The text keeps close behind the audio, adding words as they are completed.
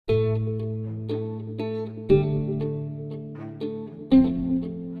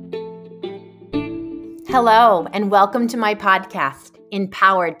Hello, and welcome to my podcast,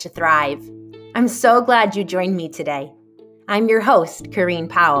 Empowered to Thrive. I'm so glad you joined me today. I'm your host, Corrine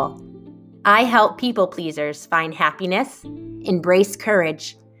Powell. I help people pleasers find happiness, embrace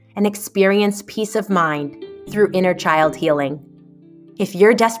courage, and experience peace of mind through inner child healing. If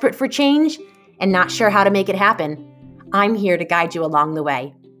you're desperate for change and not sure how to make it happen, I'm here to guide you along the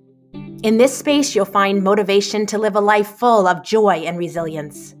way. In this space, you'll find motivation to live a life full of joy and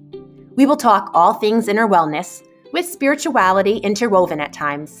resilience. We will talk all things inner wellness, with spirituality interwoven at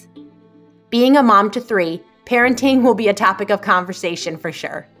times. Being a mom to 3, parenting will be a topic of conversation for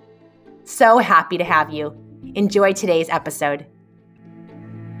sure. So happy to have you. Enjoy today's episode.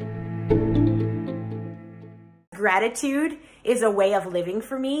 Gratitude is a way of living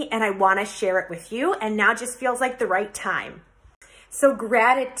for me, and I want to share it with you, and now just feels like the right time. So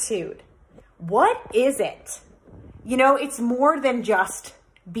gratitude, what is it? You know, it's more than just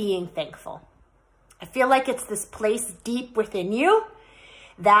being thankful. I feel like it's this place deep within you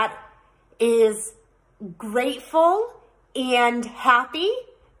that is grateful and happy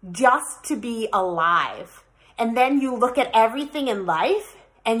just to be alive. And then you look at everything in life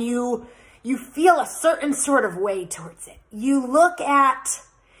and you feel a certain sort of way towards it. You look at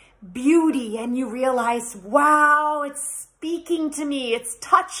beauty and you realize, wow, it's speaking to me, it's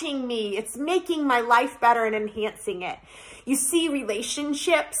touching me, it's making my life better and enhancing it. You see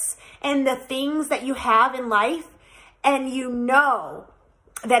relationships and the things that you have in life, and you know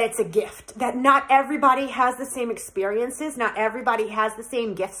that it's a gift, that not everybody has the same experiences, not everybody has the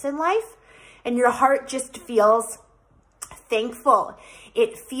same gifts in life, and your heart just feels thankful.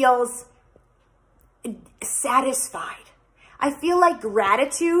 It feels satisfied. I feel like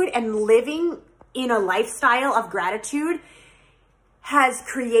gratitude and living in a lifestyle of gratitude has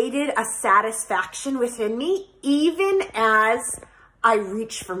created a satisfaction within me, even as I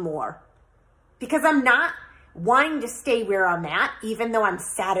reach for more. Because I'm not wanting to stay where I'm at, even though I'm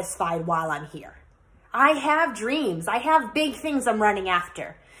satisfied while I'm here. I have dreams. I have big things I'm running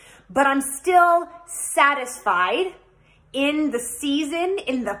after. But I'm still satisfied in the season,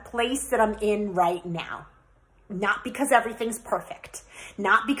 in the place that I'm in right now. Not because everything's perfect.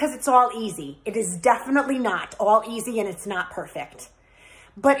 Not because it's all easy. It is definitely not all easy, and it's not perfect.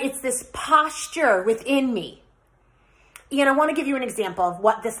 But it's this posture within me. And I want to give you an example of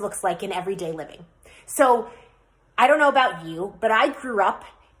what this looks like in everyday living. So I don't know about you, but I grew up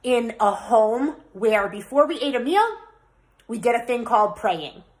in a home where before we ate a meal, we did a thing called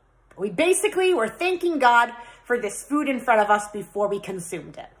praying. We basically were thanking God for this food in front of us before we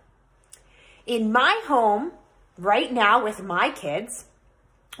consumed it. In my home, right now with my kids,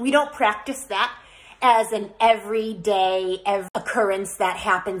 we don't practice that as an everyday occurrence that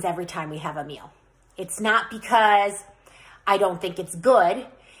happens every time we have a meal. It's not because I don't think it's good.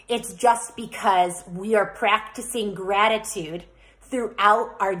 It's just because we are practicing gratitude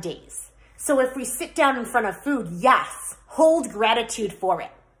throughout our days. So if we sit down in front of food, yes, hold gratitude for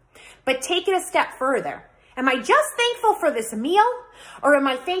it. But take it a step further. Am I just thankful for this meal? Or am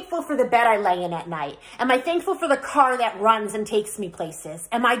I thankful for the bed I lay in at night? Am I thankful for the car that runs and takes me places?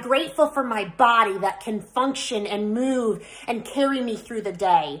 Am I grateful for my body that can function and move and carry me through the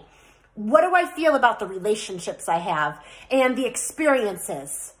day? What do I feel about the relationships I have and the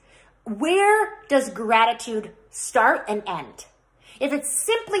experiences? Where does gratitude start and end? If it's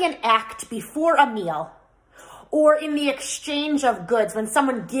simply an act before a meal, or in the exchange of goods, when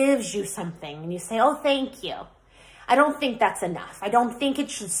someone gives you something and you say, oh, thank you. I don't think that's enough. I don't think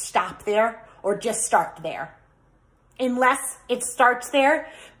it should stop there or just start there. Unless it starts there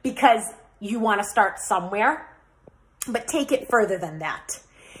because you want to start somewhere, but take it further than that.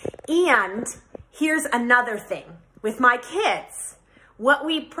 And here's another thing. With my kids, what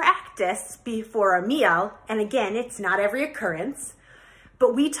we practice before a meal, and again, it's not every occurrence,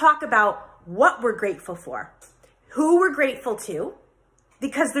 but we talk about what we're grateful for. Who we're grateful to,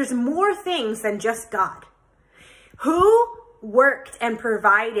 because there's more things than just God. Who worked and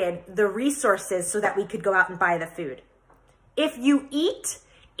provided the resources so that we could go out and buy the food? If you eat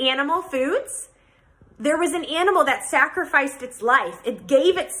animal foods, there was an animal that sacrificed its life. It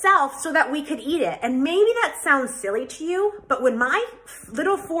gave itself so that we could eat it. And maybe that sounds silly to you, but when my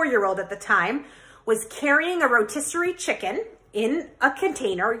little 4-year-old at the time was carrying a rotisserie chicken in a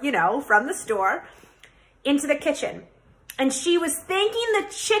container, you know, from the store, into the kitchen. And she was thanking the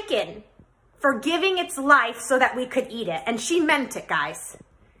chicken for giving its life so that we could eat it. And she meant it, guys.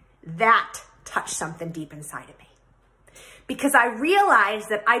 That touched something deep inside of me. Because I realized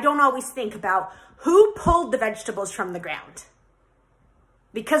that I don't always think about who pulled the vegetables from the ground.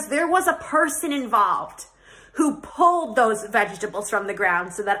 Because there was a person involved who pulled those vegetables from the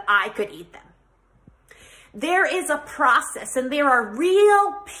ground so that I could eat them. There is a process, and there are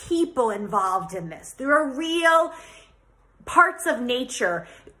real people involved in this. There are real parts of nature,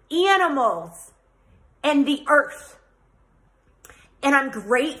 animals, and the earth. And I'm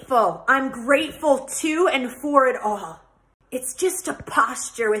grateful. I'm grateful to and for it all. It's just a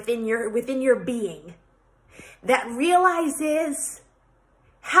posture within your being that realizes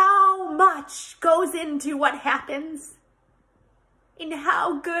how much goes into what happens and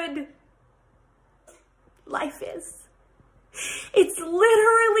how good life is. It's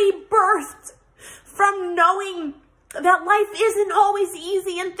literally birthed from knowing that life isn't always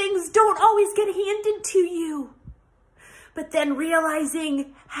easy and things don't always get handed to you. But then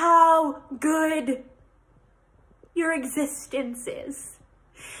realizing how good your existence is.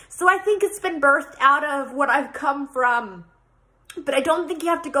 So I think it's been birthed out of what I've come from. But I don't think you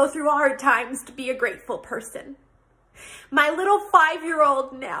have to go through hard times to be a grateful person. My little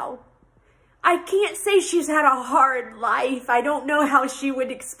 5-year-old now, I can't say she's had a hard life. I don't know how she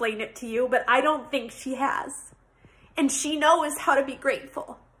would explain it to you, but I don't think she has. And she knows how to be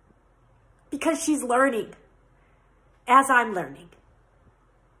grateful because she's learning as I'm learning.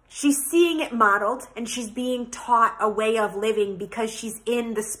 She's seeing it modeled and she's being taught a way of living because she's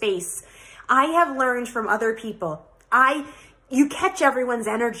in the space. I have learned from other people. You catch everyone's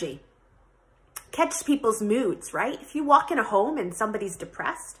energy, catch people's moods, right? If you walk in a home and somebody's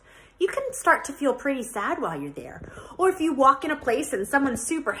depressed, you can start to feel pretty sad while you're there. Or if you walk in a place and someone's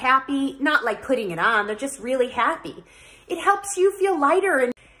super happy, not like putting it on, they're just really happy. It helps you feel lighter,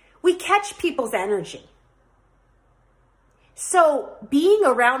 and we catch people's energy. So being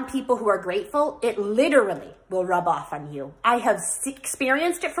around people who are grateful, it literally will rub off on you. I have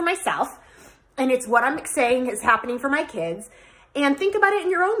experienced it for myself, and it's what I'm saying is happening for my kids. And think about it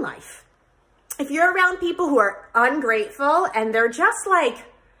in your own life. If you're around people who are ungrateful and they're just like,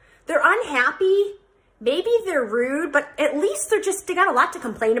 they're unhappy, maybe they're rude, but at least they got a lot to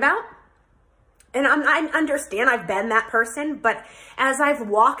complain about. And I understand I've been that person, but as I've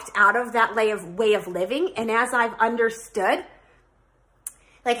walked out of that way of living, and as I've understood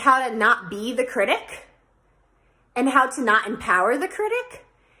like how to not be the critic and how to not empower the critic,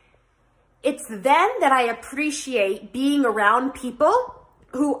 it's then that I appreciate being around people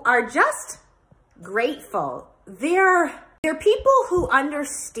who are just grateful. They're people who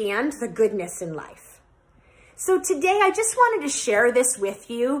understand the goodness in life. So today I just wanted to share this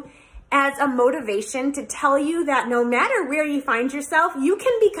with you as a motivation to tell you that no matter where you find yourself, you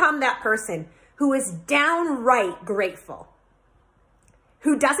can become that person who is downright grateful,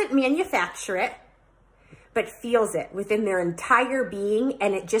 who doesn't manufacture it, but feels it within their entire being,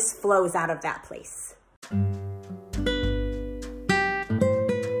 and it just flows out of that place.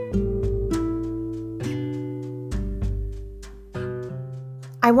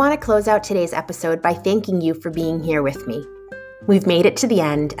 I want to close out today's episode by thanking you for being here with me. We've made it to the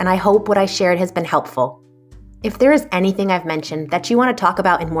end, and I hope what I shared has been helpful. If there is anything I've mentioned that you want to talk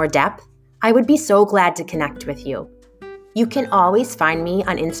about in more depth, I would be so glad to connect with you. You can always find me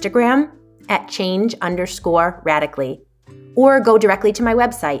on Instagram at change_radically, or go directly to my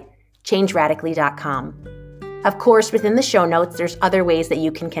website, changeradically.com. Of course, within the show notes, there's other ways that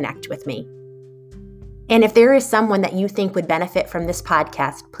you can connect with me. And if there is someone that you think would benefit from this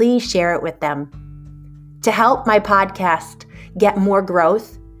podcast, please share it with them. To help my podcast get more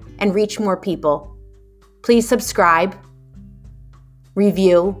growth and reach more people, please subscribe,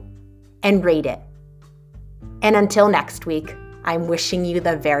 review, and rate it. And until next week, I'm wishing you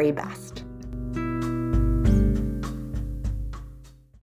the very best.